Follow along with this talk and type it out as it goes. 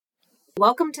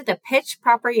Welcome to the Pitch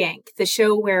Proper Yank, the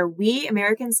show where we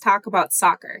Americans talk about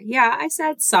soccer. Yeah, I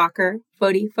said soccer,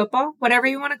 footy, football, whatever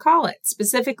you want to call it.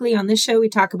 Specifically on this show, we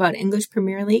talk about English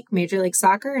Premier League, Major League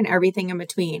Soccer, and everything in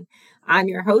between. I'm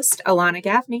your host, Alana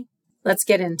Gaffney. Let's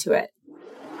get into it.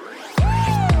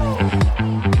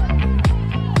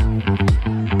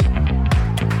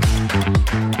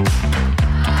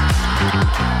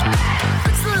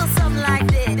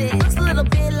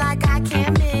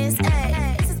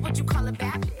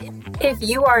 If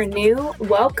you are new,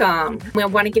 welcome. I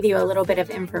want to give you a little bit of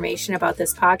information about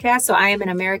this podcast. So I am an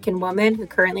American woman who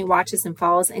currently watches and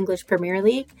follows English Premier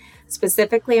League.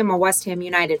 Specifically, I'm a West Ham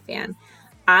United fan.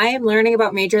 I am learning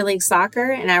about Major League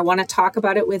Soccer and I want to talk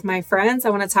about it with my friends. I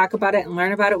want to talk about it and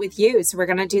learn about it with you. So we're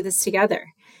going to do this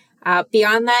together.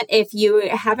 Beyond that, if you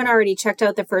haven't already checked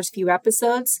out the first few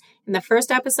episodes, in the first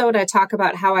episode, I talk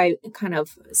about how I kind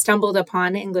of stumbled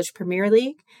upon English Premier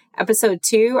League. Episode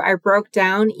 2, I broke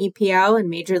down EPL and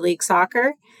Major League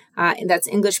Soccer, and that's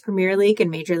English Premier League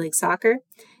and Major League Soccer.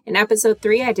 In episode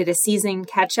 3, I did a season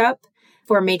catch-up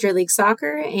for Major League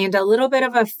Soccer and a little bit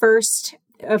of a first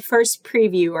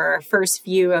preview or a first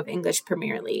view of English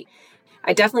Premier League.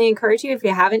 I definitely encourage you, if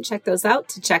you haven't checked those out,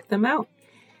 to check them out.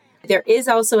 There is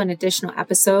also an additional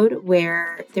episode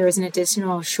where there is an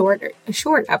additional short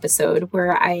episode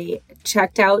where I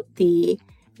checked out the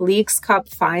Leagues Cup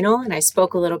final and I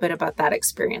spoke a little bit about that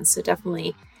experience. So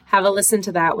definitely have a listen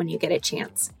to that when you get a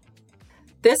chance.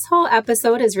 This whole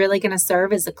episode is really going to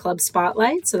serve as a club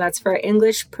spotlight. So that's for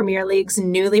English Premier League's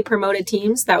newly promoted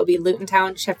teams. That would be Luton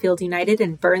Town, Sheffield United,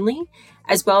 and Burnley,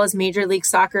 as well as Major League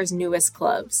Soccer's newest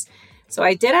clubs. So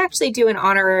I did actually do an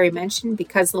honorary mention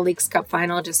because the Leagues Cup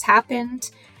final just happened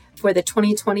for the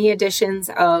 2020 editions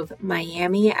of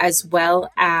Miami as well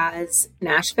as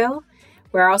Nashville.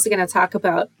 We're also going to talk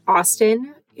about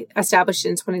Austin, established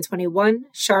in 2021,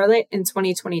 Charlotte in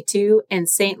 2022, and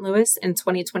St. Louis in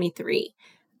 2023.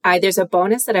 There's a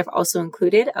bonus that I've also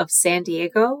included of San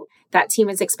Diego. That team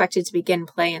is expected to begin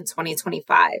play in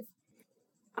 2025.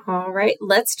 All right,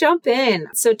 let's jump in.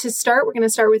 So to start, we're going to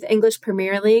start with English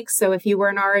Premier League. So if you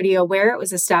weren't already aware, it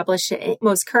was established in its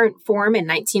most current form in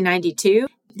 1992.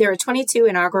 There are 22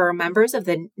 inaugural members of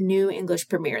the new English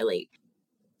Premier League.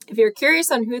 If you're curious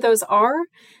on who those are,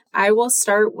 I will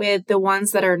start with the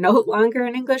ones that are no longer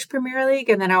in English Premier League,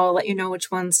 and then I will let you know which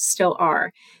ones still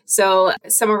are. So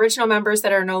some original members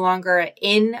that are no longer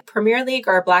in Premier League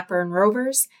are Blackburn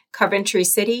Rovers, Coventry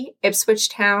City, Ipswich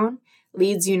Town,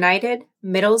 Leeds United,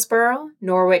 Middlesbrough,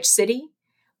 Norwich City,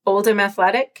 Oldham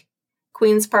Athletic,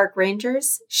 Queen's Park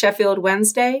Rangers, Sheffield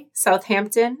Wednesday,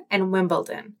 Southampton, and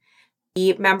Wimbledon.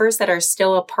 The members that are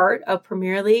still a part of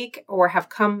Premier League or have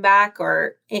come back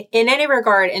or in any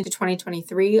regard into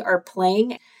 2023 are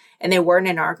playing, and they were an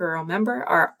inaugural member,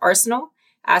 are Arsenal,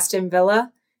 Aston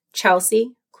Villa,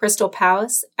 Chelsea, Crystal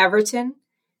Palace, Everton,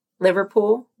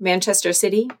 Liverpool, Manchester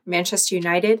City, Manchester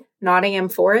United, Nottingham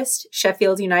Forest,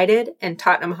 Sheffield United, and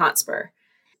Tottenham Hotspur.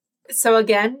 So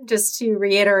again, just to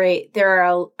reiterate, there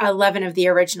are 11 of the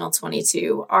original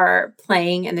 22 are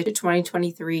playing in the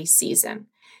 2023 season.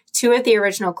 2 of the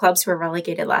original clubs were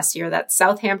relegated last year. That's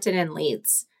Southampton and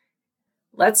Leeds.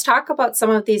 Let's talk about some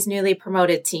of these newly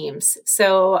promoted teams.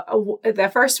 So the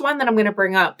first one that I'm going to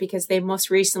bring up, because they most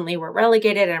recently were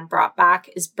relegated and brought back,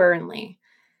 is Burnley.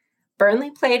 Burnley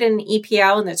played in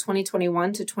EPL in the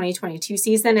 2021 to 2022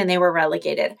 season, and they were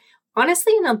relegated.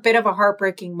 Honestly, in a bit of a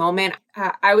heartbreaking moment,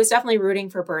 I was definitely rooting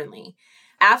for Burnley.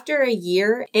 After a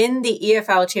year in the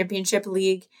EFL Championship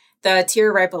League, the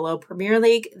tier right below Premier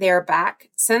League, they are back.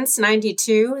 Since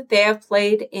 92, they have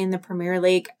played in the Premier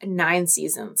League 9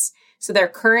 seasons. So their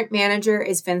current manager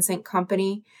is Vincent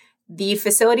Kompany. The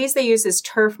facilities they use is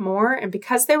Turf Moor, and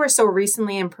because they were so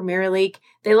recently in Premier League,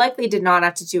 they likely did not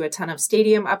have to do a ton of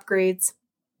stadium upgrades.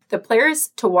 The players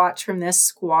to watch from this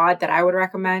squad that I would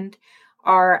recommend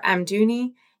are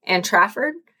Amdouni and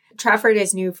Trafford. Trafford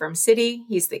is new from City.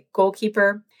 He's the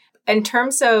goalkeeper. In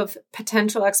terms of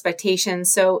potential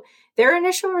expectations, so their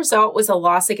initial result was a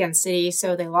loss against City,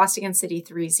 so they lost against City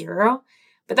 3-0.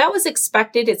 But that was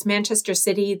expected. It's Manchester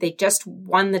City. They just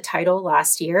won the title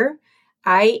last year.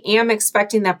 I am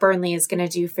expecting that Burnley is going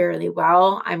to do fairly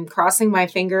well. I'm crossing my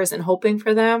fingers and hoping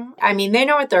for them. I mean, they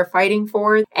know what they're fighting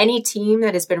for. Any team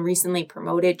that has been recently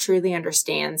promoted truly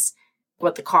understands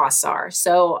what the costs are.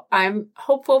 So I'm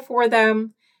hopeful for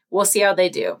them. We'll see how they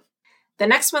do. The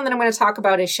next one that I'm going to talk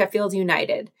about is Sheffield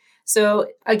United. So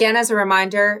again, as a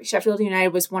reminder, Sheffield United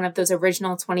was one of those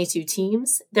original 22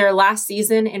 teams. Their last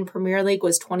season in Premier League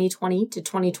was 2020 to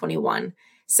 2021.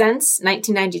 Since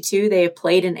 1992, they have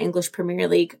played in English Premier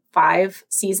League 5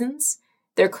 seasons.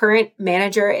 Their current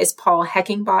manager is Paul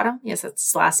Heckingbottom. Yes, that's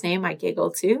his last name. I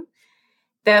giggle too.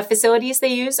 The facilities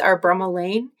they use are Brummel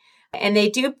Lane, and they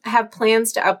do have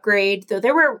plans to upgrade, though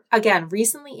they were, again,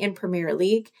 recently in Premier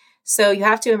League. So you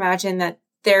have to imagine that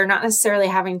they're not necessarily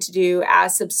having to do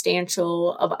as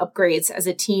substantial of upgrades as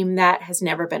a team that has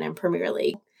never been in Premier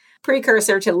League.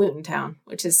 Precursor to Luton Town,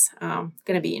 which is going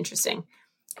to be interesting.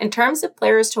 In terms of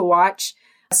players to watch,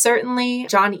 certainly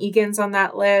John Egan's on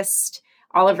that list.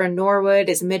 Oliver Norwood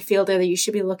is a midfielder that you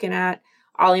should be looking at.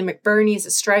 Ollie McBurney is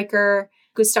a striker.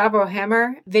 Gustavo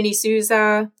Hammer, Vinny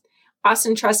Souza,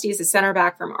 Austin Trusty is a center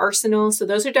back from Arsenal. So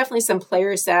those are definitely some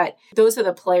players those are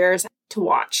the players to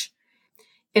watch.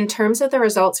 In terms of the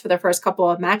results for the first couple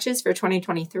of matches for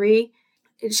 2023,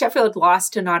 Sheffield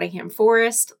lost to Nottingham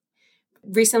Forest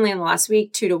recently in the last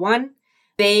week, 2-1.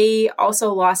 They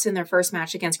also lost in their first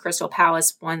match against Crystal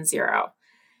Palace 1-0.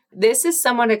 This is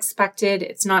somewhat expected.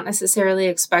 It's not necessarily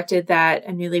expected that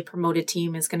a newly promoted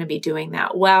team is going to be doing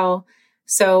that well.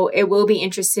 So it will be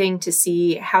interesting to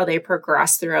see how they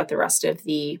progress throughout the rest of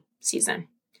the season.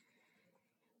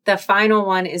 The final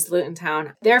one is Luton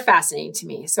Town. They're fascinating to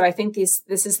me. So I think this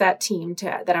is that team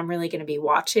that I'm really going to be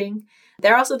watching.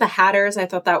 They're also the Hatters. I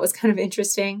thought that was kind of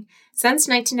interesting. Since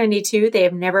 1992, they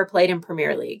have never played in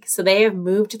Premier League. So they have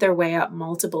moved their way up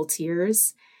multiple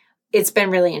tiers. It's been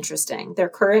really interesting. Their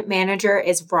current manager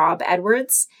is Rob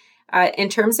Edwards. In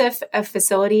terms of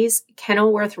facilities,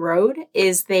 Kenilworth Road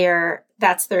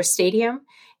that's their stadium.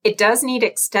 It does need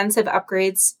extensive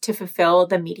upgrades to fulfill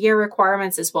the media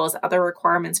requirements as well as other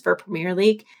requirements for Premier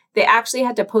League. They actually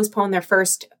had to postpone their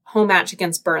first home match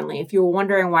against Burnley. If you were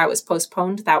wondering why it was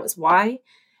postponed, that was why.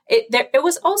 It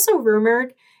was also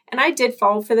rumored, and I did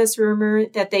fall for this rumor,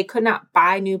 that they could not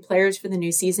buy new players for the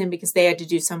new season because they had to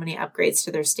do so many upgrades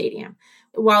to their stadium.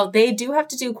 While they do have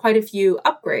to do quite a few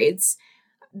upgrades,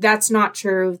 that's not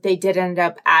true. They did end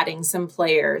up adding some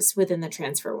players within the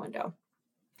transfer window.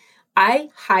 I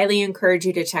highly encourage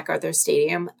you to check out their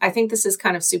stadium. I think this is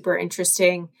kind of super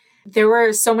interesting. There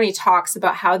were so many talks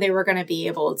about how they were going to be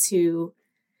able to,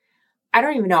 I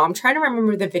don't even know. I'm trying to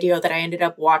remember the video that I ended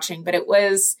up watching, but it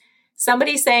was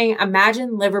somebody saying,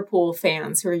 imagine Liverpool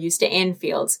fans who are used to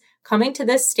Anfield coming to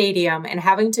this stadium and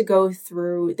having to go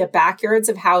through the backyards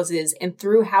of houses and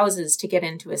through houses to get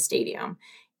into a stadium.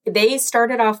 They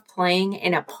started off playing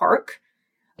in a park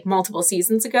multiple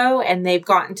seasons ago, and they've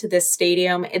gotten to this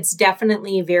stadium. It's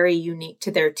definitely very unique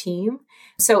to their team.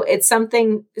 So it's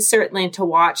something certainly to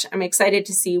watch. I'm excited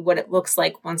to see what it looks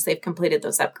like once they've completed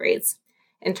those upgrades.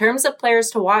 In terms of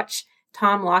players to watch,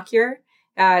 Tom Lockyer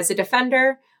is a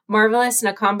defender. Marvelous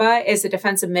Nakamba is a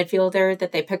defensive midfielder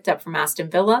that they picked up from Aston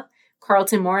Villa.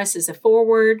 Carlton Morris is a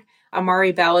forward.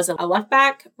 Amari Bell is a left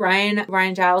back.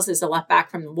 Ryan Giles is a left back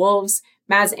from the Wolves.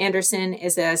 Maz Anderson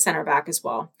is a center back as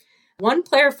well. One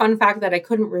player fun fact that I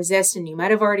couldn't resist, and you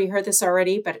might have already heard this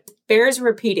already, but it bears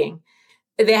repeating.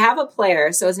 They have a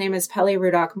player, so his name is Pele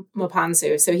Rudock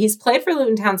Mopansu. So he's played for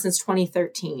Luton Town since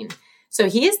 2013. So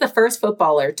he is the first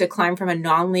footballer to climb from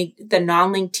the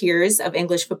non-league tiers of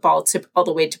English football to all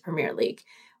the way to Premier League,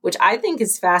 which I think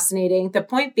is fascinating. The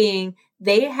point being,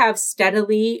 they have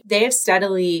steadily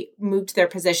moved their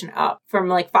position up from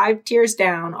like 5 tiers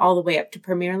down all the way up to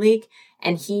Premier League,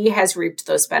 and he has reaped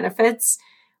those benefits,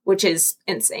 which is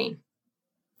insane.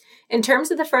 In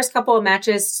terms of the first couple of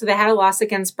matches, so they had a loss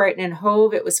against Brighton and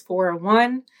Hove. It was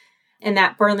 4-1, and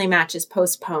that Burnley match is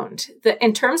postponed.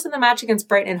 In terms of the match against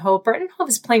Brighton and Hove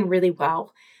is playing really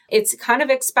well. It's kind of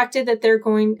expected that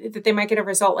they might get a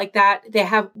result like that. They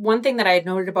have one thing that I had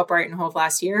noted about Brighton and Hove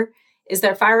last year is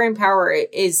their firing power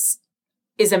is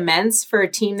immense for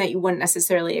a team that you wouldn't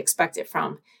necessarily expect it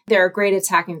from. They're a great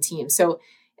attacking team. So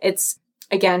it's,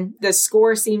 again, the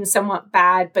score seems somewhat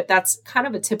bad, but that's kind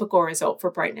of a typical result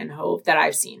for Brighton and Hove that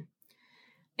I've seen.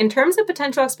 In terms of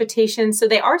potential expectations, so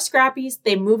they are scrappies.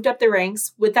 They moved up the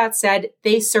ranks. With that said,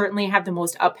 they certainly have the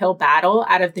most uphill battle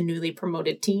out of the newly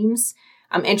promoted teams.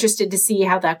 I'm interested to see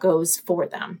how that goes for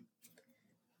them.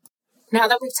 Now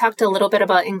that we've talked a little bit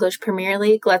about English Premier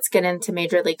League, let's get into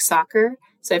Major League Soccer.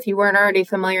 So if you weren't already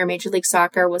familiar, Major League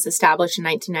Soccer was established in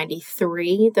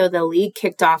 1993, though the league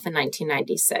kicked off in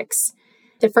 1996.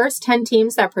 The first 10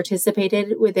 teams that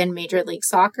participated within Major League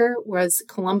Soccer was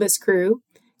Columbus Crew,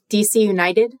 DC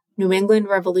United, New England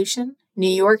Revolution, New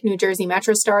York, New Jersey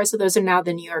Metro Stars, so those are now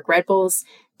the New York Red Bulls,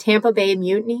 Tampa Bay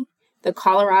Mutiny, the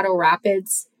Colorado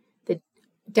Rapids, the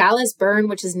Dallas Burn,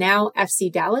 which is now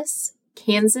FC Dallas,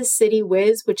 Kansas City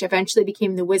Wiz, which eventually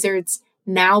became the Wizards,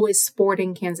 now is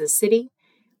Sporting Kansas City,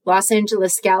 Los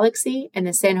Angeles Galaxy, and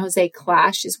the San Jose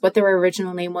Clash is what their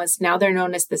original name was. Now they're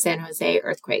known as the San Jose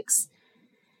Earthquakes.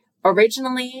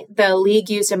 Originally, the league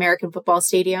used American football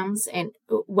stadiums and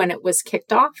when it was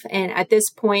kicked off. And at this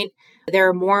point, there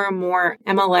are more and more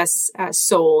MLS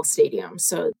sole stadiums.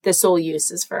 So the sole use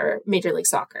is for Major League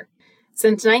Soccer.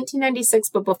 Since 1996,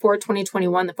 but before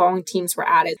 2021, the following teams were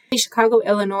added: Chicago,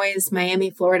 Illinois,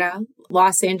 Miami, Florida,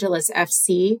 Los Angeles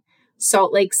FC,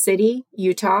 Salt Lake City,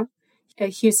 Utah,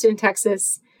 Houston,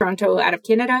 Texas, Toronto out of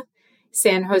Canada,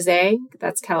 San Jose,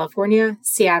 that's California,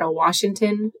 Seattle,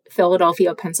 Washington,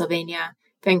 Philadelphia, Pennsylvania,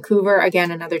 Vancouver,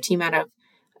 again, another team out of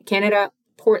Canada,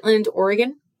 Portland,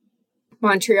 Oregon,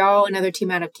 Montreal, another team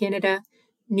out of Canada,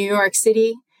 New York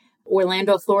City,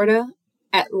 Orlando, Florida,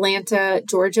 Atlanta,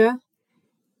 Georgia,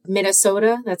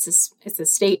 Minnesota, it's a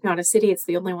state, not a city. It's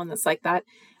the only one that's like that.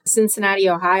 Cincinnati,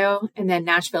 Ohio, and then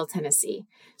Nashville, Tennessee.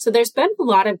 So there's been a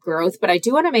lot of growth, but I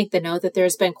do want to make the note that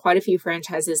there's been quite a few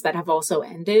franchises that have also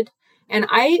ended. And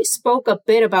I spoke a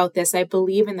bit about this, I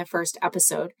believe, in the first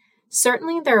episode.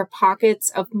 Certainly there are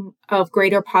pockets of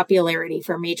greater popularity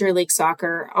for Major League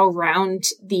Soccer around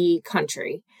the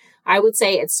country. I would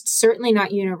say it's certainly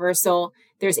not universal.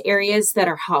 There's areas that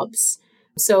are hubs.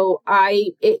 So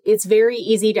it's very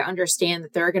easy to understand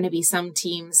that there are going to be some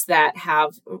teams that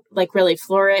have like really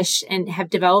flourished and have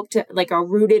developed like a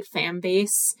rooted fan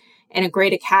base and a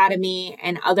great academy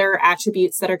and other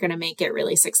attributes that are going to make it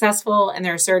really successful. And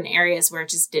there are certain areas where it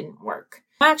just didn't work.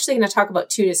 I'm actually going to talk about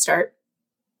two to start.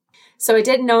 So I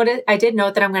did note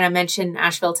that I'm going to mention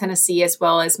Nashville, Tennessee, as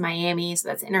well as Miami. So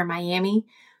that's Inter Miami.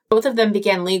 Both of them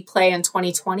began league play in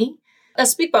 2020.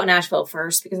 Let's speak about Nashville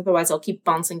first, because otherwise I'll keep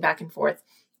bouncing back and forth.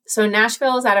 So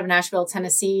Nashville is out of Nashville,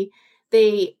 Tennessee.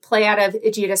 They play out of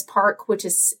Aegidius Park, which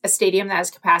is a stadium that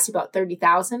has capacity about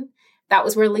 30,000. That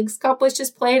was where Leagues Cup was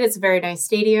just played. It's a very nice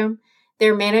stadium.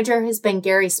 Their manager has been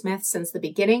Gary Smith since the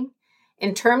beginning.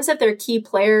 In terms of their key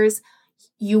players,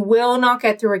 you will not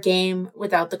get through a game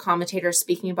without the commentator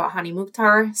speaking about Hany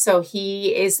Mukhtar. So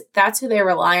that's who they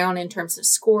rely on in terms of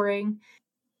scoring.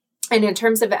 And in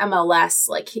terms of MLS,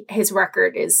 like his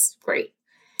record is great.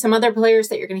 Some other players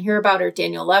that you're going to hear about are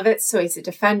Daniel Levitz. So he's a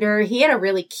defender. He had a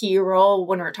really key role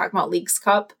when we were talking about Leagues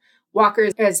Cup. Walker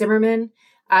Zimmerman.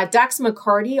 Dax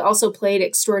McCarty also played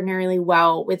extraordinarily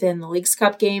well within the Leagues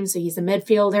Cup game. So he's a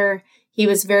midfielder. He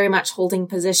was very much holding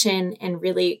position and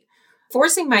really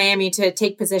forcing Miami to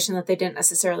take position that they didn't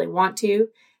necessarily want to.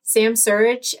 Sam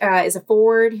Surridge is a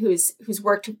forward who's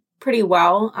worked pretty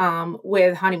well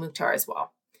with Hany Mukhtar as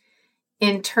well.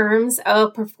 In terms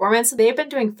of performance, they've been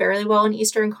doing fairly well in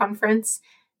Eastern Conference.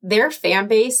 Their fan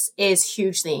base is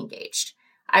hugely engaged.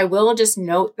 I will just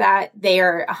note that they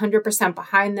are 100%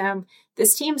 behind them.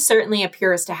 This team certainly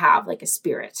appears to have like a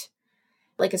spirit,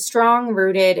 like a strong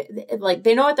rooted, like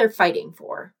they know what they're fighting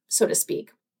for, so to speak.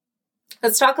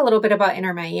 Let's talk a little bit about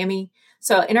Inter Miami.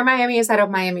 So Inter Miami is out of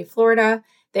Miami, Florida.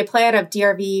 They play out of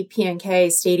DRV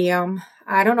PNK Stadium.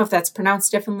 I don't know if that's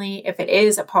pronounced differently. If it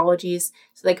is, apologies.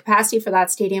 So the capacity for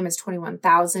that stadium is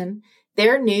 21,000.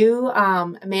 Their new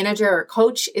manager or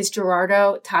coach is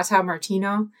Gerardo Tata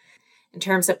Martino. In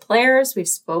terms of players, we've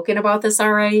spoken about this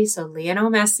already. So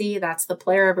Lionel Messi, that's the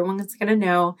player everyone's going to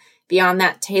know. Beyond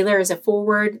that, Taylor is a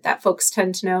forward that folks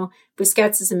tend to know.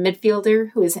 Busquets is a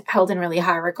midfielder who is held in really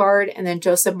high regard. And then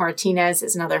Joseph Martinez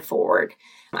is another forward.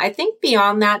 I think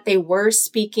beyond that, they were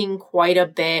speaking quite a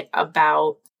bit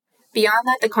about, the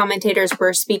commentators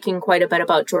were speaking quite a bit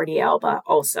about Jordi Alba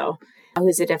also,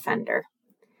 who's a defender.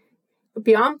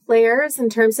 Beyond players, in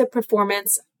terms of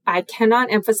performance, I cannot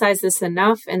emphasize this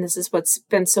enough, and this is what's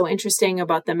been so interesting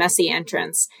about the Messi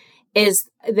entrance, is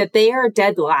that they are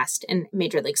dead last in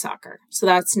Major League Soccer. So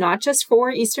that's not just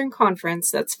for Eastern Conference,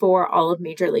 that's for all of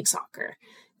Major League Soccer.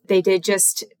 They did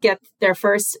just get their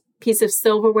first piece of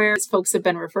silverware, as folks have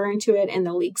been referring to it, in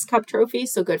the Leagues Cup trophy,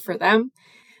 so good for them.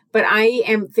 But I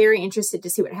am very interested to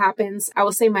see what happens. I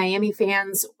will say Miami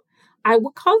fans, I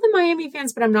would call them Miami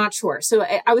fans, but I'm not sure. So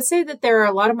I would say that there are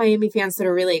a lot of Miami fans that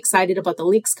are really excited about the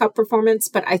Leagues Cup performance,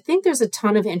 but I think there's a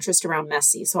ton of interest around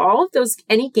Messi. So all of those,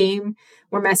 any game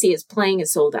where Messi is playing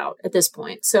is sold out at this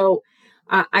point. So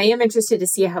I am interested to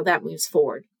see how that moves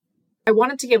forward. I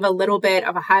wanted to give a little bit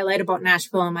of a highlight about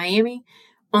Nashville and Miami,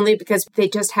 only because they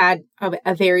just had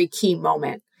a very key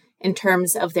moment in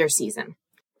terms of their season.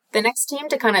 The next team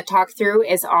to kind of talk through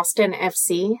is Austin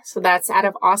FC. So that's out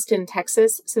of Austin,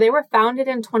 Texas. So they were founded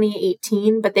in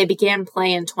 2018, but they began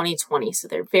play in 2020. So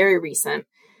they're very recent.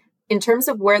 In terms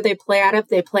of where they play out of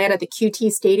the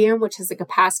QT Stadium, which has a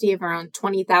capacity of around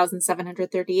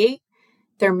 20,738.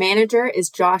 Their manager is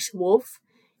Josh Wolf.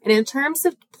 And in terms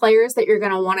of players that you're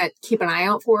going to want to keep an eye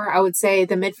out for, I would say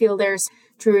the midfielders,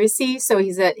 Driussi. So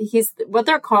he's what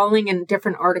they're calling in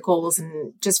different articles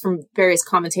and just from various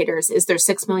commentators is their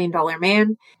 $6 million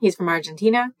man. He's from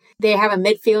Argentina. They have a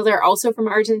midfielder also from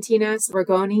Argentina,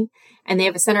 Rigoni, and they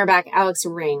have a center back, Alex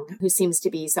Ring, who seems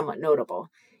to be somewhat notable.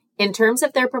 In terms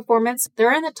of their performance,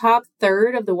 they're in the top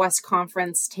third of the West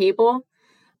Conference table.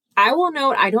 I will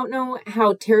note, I don't know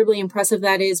how terribly impressive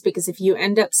that is because if you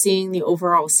end up seeing the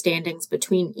overall standings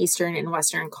between Eastern and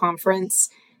Western Conference,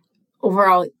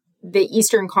 overall, the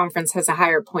Eastern Conference has a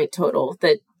higher point total.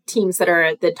 The teams that are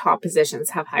at the top positions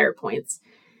have higher points.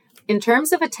 In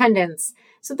terms of attendance,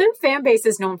 so their fan base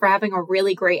is known for having a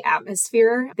really great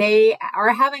atmosphere. They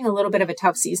are having a little bit of a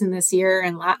tough season this year,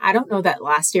 and I don't know that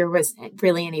last year was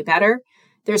really any better.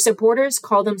 Their supporters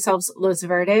call themselves Los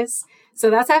Verdes.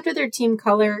 So that's after their team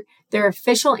color. Their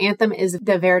official anthem is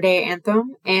the Verde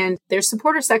anthem, and their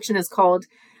supporter section is called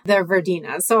the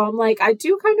Verdina. So I'm like, I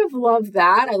do kind of love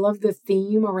that. I love the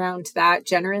theme around that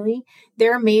generally.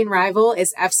 Their main rival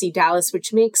is FC Dallas,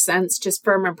 which makes sense just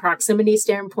from a proximity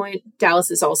standpoint.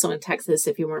 Dallas is also in Texas,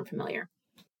 if you weren't familiar.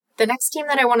 The next team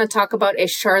that I want to talk about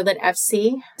is Charlotte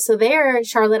FC. So they are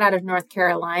Charlotte out of North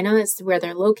Carolina is where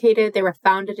they're located. They were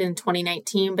founded in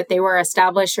 2019, but they were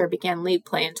established or began league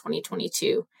play in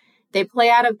 2022. They play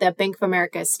out of the Bank of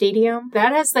America Stadium.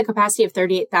 That has the capacity of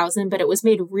 38,000, but it was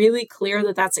made really clear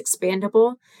that that's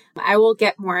expandable. I will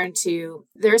get more into,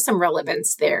 there's some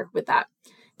relevance there with that.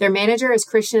 Their manager is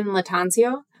Christian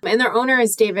Latanzio, and their owner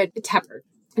is David Tepper.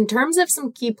 In terms of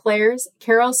some key players,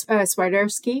 Karol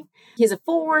Swiderski, he's a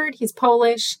forward, he's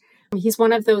Polish. He's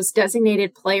one of those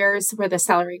designated players where the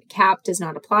salary cap does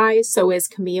not apply. So is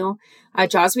Kamil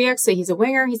Jozwiak. So he's a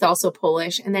winger. He's also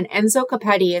Polish. And then Enzo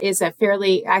Capetti is I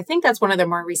think that's one of their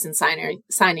more recent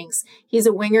signings. He's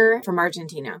a winger from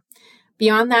Argentina.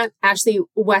 Beyond that, Ashley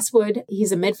Westwood,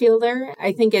 he's a midfielder,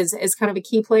 I think is kind of a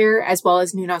key player, as well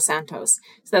as Nuno Santos.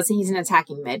 So he's an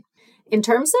attacking mid. In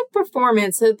terms of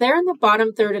performance, so they're in the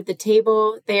bottom third of the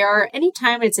table. They are,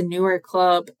 anytime it's a newer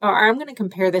club, or I'm going to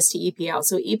compare this to EPL.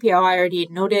 So EPL, I already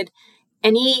noted,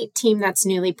 any team that's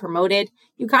newly promoted,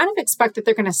 you kind of expect that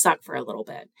they're going to suck for a little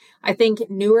bit. I think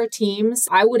newer teams,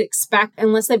 I would expect,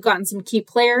 unless they've gotten some key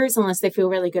players, unless they feel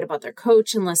really good about their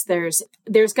coach, unless there's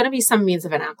going to be some means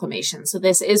of an acclimation. So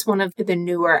this is one of the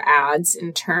newer ads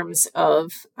in terms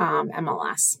of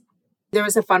MLS. There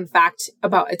was a fun fact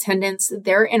about attendance.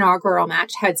 Their inaugural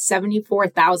match had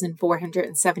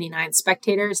 74,479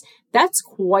 spectators. That's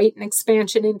quite an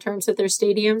expansion in terms of their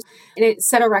stadiums. And it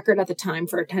set a record at the time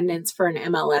for attendance for an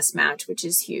MLS match, which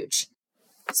is huge.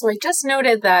 So I just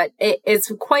noted that it's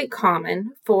quite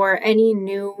common for any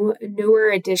newer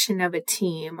addition of a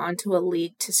team onto a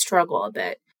league to struggle a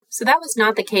bit. So that was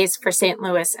not the case for St.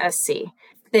 Louis SC.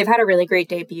 They've had a really great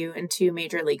debut into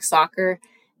Major League Soccer.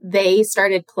 They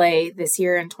started play this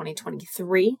year in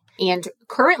 2023, and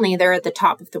currently they're at the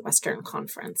top of the Western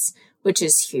Conference, which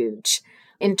is huge.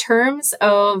 In terms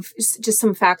of just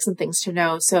some facts and things to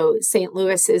know, so St.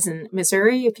 Louis is in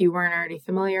Missouri, if you weren't already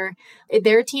familiar.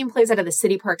 Their team plays out of the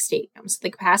City Park Stadium. So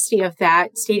the capacity of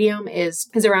that stadium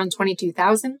is around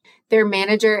 22,000. Their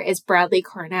manager is Bradley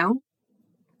Carnell.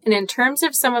 And in terms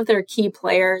of some of their key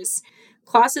players,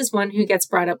 Klaus is one who gets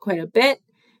brought up quite a bit.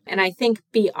 And I think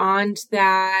beyond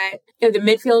that, the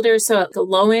midfielders, so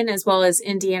Lowen as well as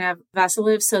Indiana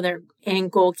Vasiliev,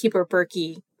 and goalkeeper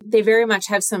Berkey, they very much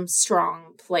have some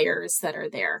strong players that are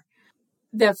there.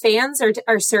 The fans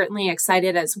are certainly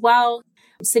excited as well.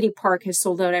 City Park has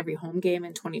sold out every home game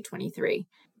in 2023.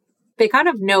 They kind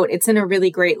of note it's in a really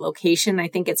great location. I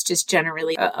think it's just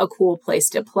generally a cool place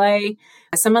to play.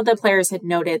 Some of the players had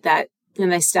noted that when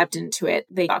they stepped into it,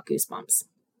 they got goosebumps.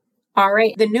 All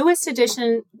right. The newest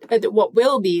addition, what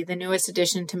will be the newest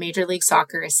addition to Major League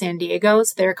Soccer is San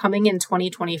Diego's. They're coming in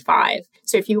 2025.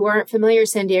 So if you weren't familiar,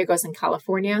 San Diego's in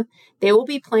California. They will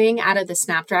be playing out of the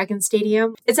Snapdragon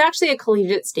Stadium. It's actually a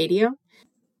collegiate stadium.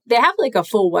 They have like a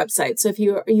full website. So if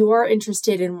you are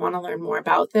interested and want to learn more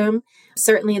about them,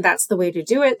 certainly that's the way to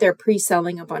do it. They're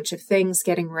pre-selling a bunch of things,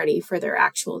 getting ready for their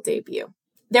actual debut.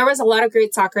 There was a lot of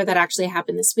great soccer that actually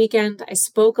happened this weekend. I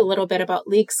spoke a little bit about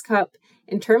Leagues Cup.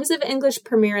 In terms of English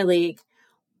Premier League,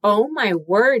 oh my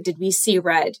word, did we see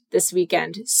red this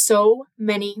weekend. So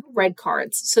many red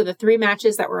cards. So the 3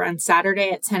 matches that were on Saturday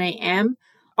at 10 a.m.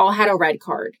 all had a red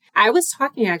card. I was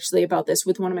talking actually about this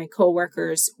with one of my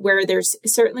coworkers, where there's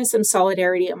certainly some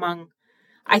solidarity among,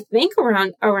 I think,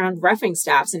 around reffing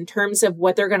staffs in terms of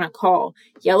what they're going to call.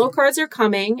 Yellow cards are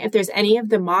coming. If there's any of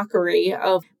the mockery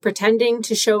of pretending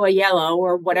to show a yellow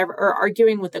or whatever, or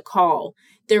arguing with the call,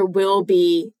 there will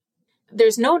be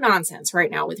There's no nonsense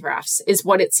right now with refs, is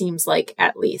what it seems like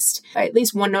at least. At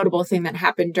least one notable thing that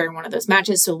happened during one of those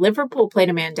matches. So Liverpool played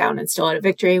a man down and still had a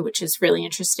victory, which is really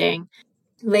interesting.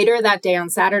 Later that day on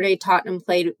Saturday, Tottenham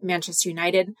played Manchester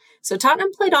United. So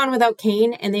Tottenham played on without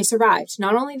Kane and they survived.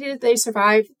 Not only did they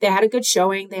survive, they had a good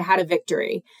showing, they had a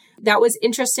victory. That was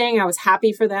interesting. I was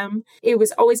happy for them. It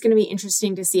was always going to be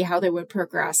interesting to see how they would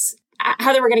progress,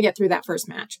 how they were going to get through that first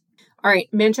match. All right,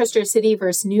 Manchester City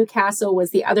versus Newcastle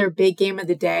was the other big game of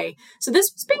the day. So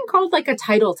this was being called like a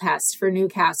title test for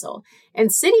Newcastle.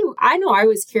 And City, I know I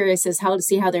was curious as hell to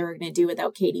see how they were going to do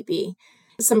without KDB.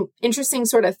 Some interesting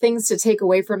sort of things to take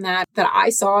away from that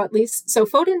I saw at least. So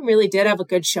Foden really did have a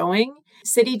good showing.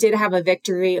 City did have a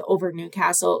victory over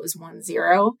Newcastle. It was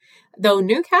 1-0. Though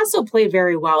Newcastle played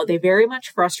very well, they very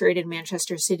much frustrated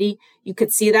Manchester City. You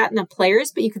could see that in the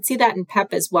players, but you could see that in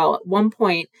Pep as well. At one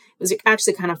point, it was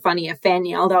actually kind of funny. A fan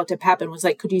yelled out to Pep and was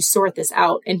like, could you sort this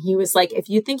out? And he was like, if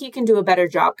you think you can do a better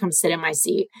job, come sit in my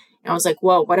seat. And I was like,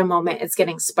 whoa, what a moment. It's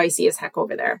getting spicy as heck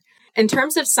over there. In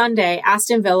terms of Sunday,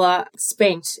 Aston Villa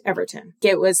spanked Everton.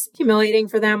 It was humiliating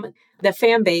for them. The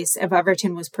fan base of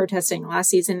Everton was protesting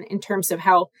last season in terms of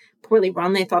how poorly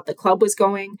run they thought the club was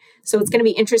going. So it's going to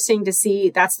be interesting to see.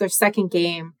 That's their second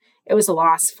game. It was a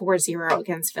loss 4-0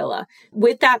 against Villa.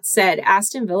 With that said,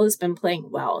 Aston Villa has been playing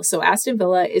well. So Aston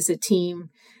Villa is a team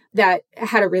that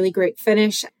had a really great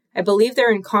finish. I believe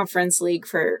they're in Conference League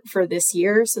for this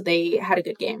year. So they had a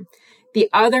good game. The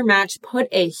other match put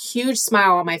a huge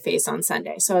smile on my face on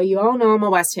Sunday. So you all know I'm a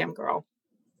West Ham girl.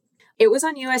 It was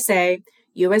on USA.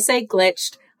 USA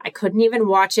glitched. I couldn't even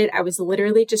watch it. I was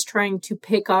literally just trying to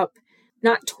pick up,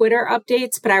 not Twitter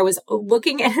updates, but I was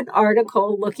looking at an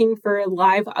article, looking for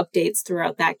live updates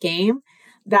throughout that game.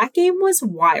 That game was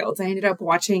wild. I ended up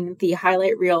watching the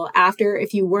highlight reel after.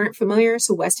 If you weren't familiar,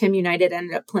 so West Ham United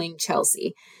ended up playing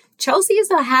Chelsea. Chelsea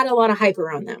had a lot of hype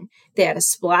around them. They had a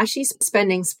splashy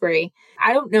spending spree.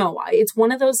 I don't know. It's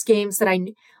one of those games that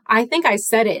I think I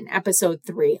said it in episode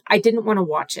 3. I didn't want to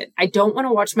watch it. I don't want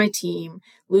to watch my team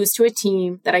lose to a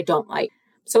team that I don't like.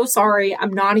 So sorry,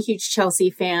 I'm not a huge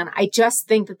Chelsea fan. I just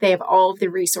think that they have all of the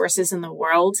resources in the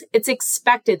world. It's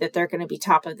expected that they're going to be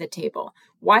top of the table.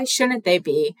 Why shouldn't they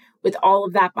be with all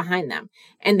of that behind them?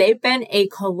 And they've been a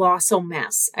colossal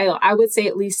mess. I would say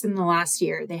at least in the last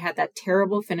year, they had that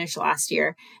terrible finish last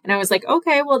year. And I was like,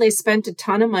 okay, well, they spent a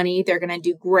ton of money. They're going to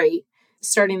do great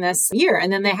starting this year.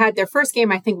 And then they had their first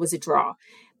game, I think, was a draw.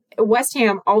 West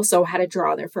Ham also had a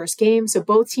draw their first game. So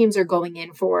both teams are going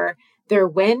in for their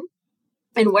win.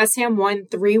 And West Ham won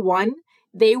 3-1.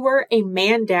 They were a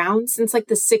man down since like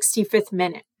the 65th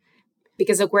minute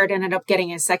because Aguerd ended up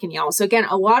getting a second yellow. So again,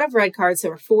 a lot of red cards.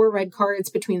 There were 4 red cards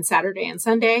between Saturday and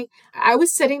Sunday. I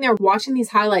was sitting there watching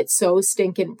these highlights so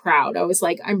stinking proud. I was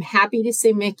like, I'm happy to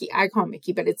see Mickey. I call him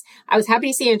Mickey, but I was happy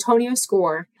to see Antonio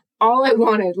score. All I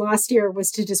wanted last year was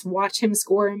to just watch him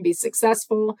score and be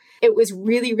successful. It was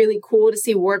really, really cool to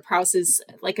see Ward-Prowse's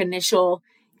like initial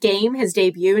game, his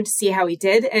debut, and to see how he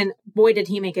did. And boy, did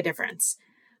he make a difference.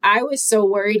 I was so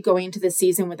worried going into the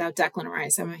season without Declan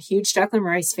Rice. I'm a huge Declan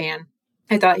Rice fan.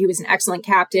 I thought he was an excellent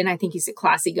captain. I think he's a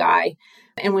classy guy.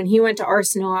 And when he went to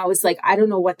Arsenal, I was like, I don't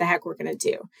know what the heck we're going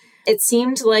to do. It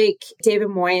seemed like David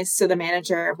Moyes, so the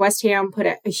manager of West Ham, put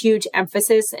a huge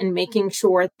emphasis in making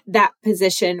sure that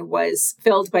position was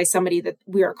filled by somebody that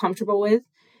we are comfortable with.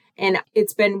 And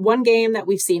it's been one game that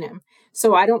we've seen him.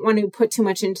 So I don't want to put too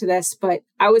much into this, but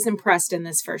I was impressed in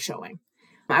this first showing.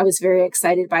 I was very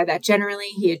excited by that.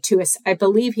 Generally, I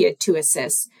believe he had 2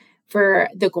 assists for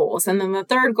the goals. And then the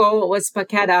third goal was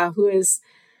Paqueta, who is,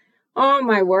 oh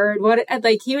my word,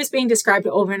 he was being described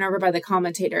over and over by the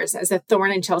commentators as a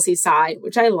thorn in Chelsea's side,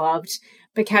 which I loved.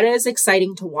 Paqueta is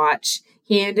exciting to watch.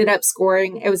 He ended up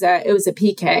scoring. It was a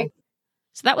PK.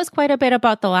 So that was quite a bit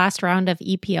about the last round of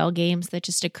EPL games that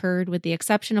just occurred, with the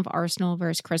exception of Arsenal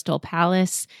versus Crystal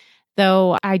Palace.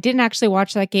 Though I didn't actually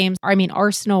watch that game. I mean,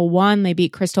 Arsenal won. They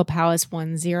beat Crystal Palace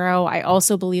 1-0. I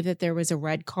also believe that there was a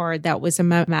red card that was a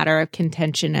matter of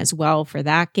contention as well for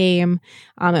that game.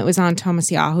 It was on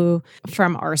Tomasiahu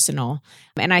from Arsenal.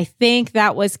 And I think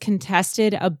that was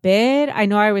contested a bit. I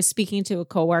know I was speaking to a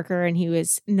coworker and he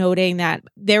was noting that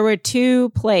there were 2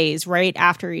 plays right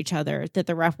after each other that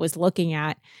the ref was looking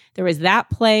at. There was that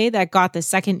play that got the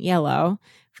second yellow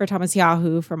for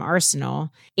Tomasiahu from Arsenal,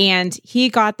 and he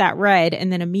got that red,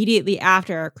 and then immediately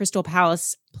after, a Crystal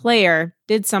Palace player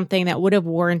did something that would have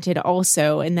warranted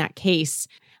also, in that case,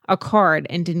 a card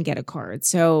and didn't get a card.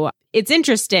 So it's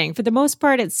interesting. For the most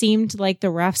part, it seemed like the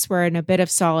refs were in a bit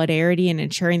of solidarity in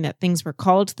ensuring that things were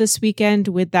called this weekend.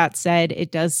 With that said,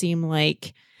 it does seem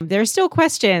like there's still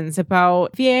questions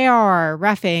about VAR,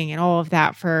 reffing, and all of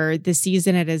that for the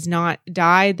season. It has not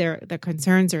died. The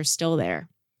concerns are still there.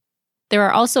 There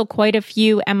are also quite a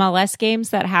few MLS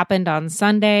games that happened on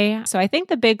Sunday. So I think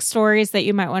the big stories that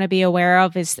you might want to be aware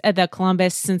of is the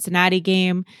Columbus-Cincinnati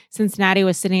game. Cincinnati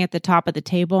was sitting at the top of the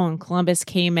table and Columbus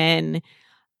came in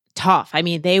tough. I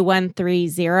mean, they won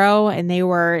 3-0 and they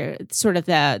were sort of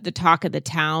the talk of the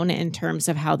town in terms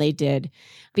of how they did.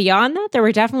 Beyond that, there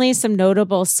were definitely some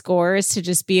notable scores to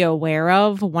just be aware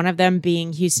of. One of them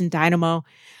being Houston Dynamo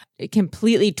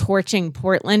completely torching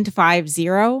Portland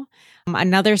 5-0.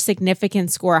 Another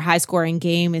significant score, high-scoring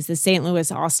game, is the St.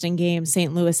 Louis-Austin game.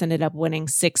 St. Louis ended up winning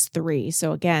 6-3.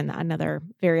 So again, another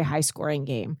very high-scoring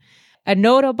game. A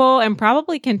notable and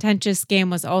probably contentious game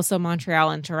was also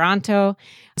Montreal and Toronto.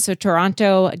 So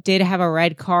Toronto did have a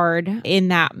red card in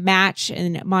that match,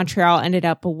 and Montreal ended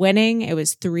up winning. It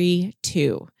was 3-2.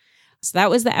 So that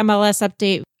was the MLS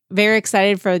update. Very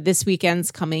excited for this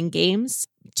weekend's coming games.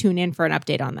 Tune in for an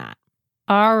update on that.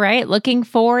 All right, looking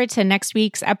forward to next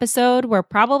week's episode. We're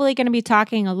probably going to be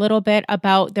talking a little bit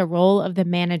about the role of the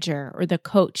manager or the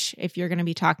coach if you're going to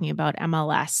be talking about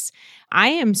MLS. I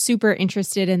am super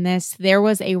interested in this. There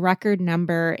was a record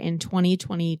number in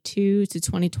 2022 to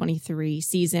 2023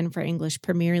 season for English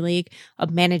Premier League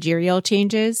of managerial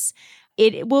changes.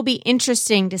 It will be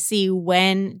interesting to see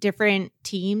when different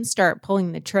teams start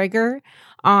pulling the trigger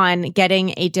on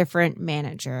getting a different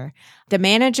manager. The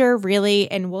manager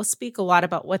really, and we'll speak a lot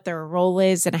about what their role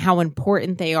is and how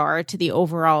important they are to the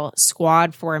overall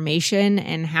squad formation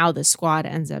and how the squad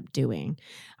ends up doing.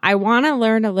 I want to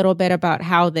learn a little bit about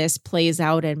how this plays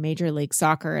out in Major League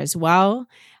Soccer as well.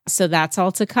 So that's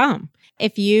all to come.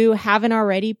 If you haven't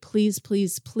already, please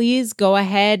go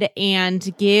ahead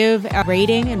and give a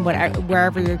rating and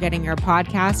wherever you're getting your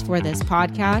podcast for this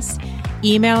podcast.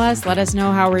 Email us, let us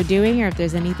know how we're doing or if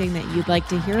there's anything that you'd like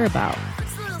to hear about.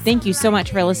 Thank you so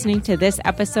much for listening to this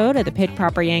episode of the Pit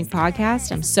Proper Yank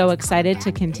podcast. I'm so excited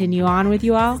to continue on with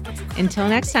you all. Until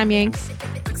next time, Yanks.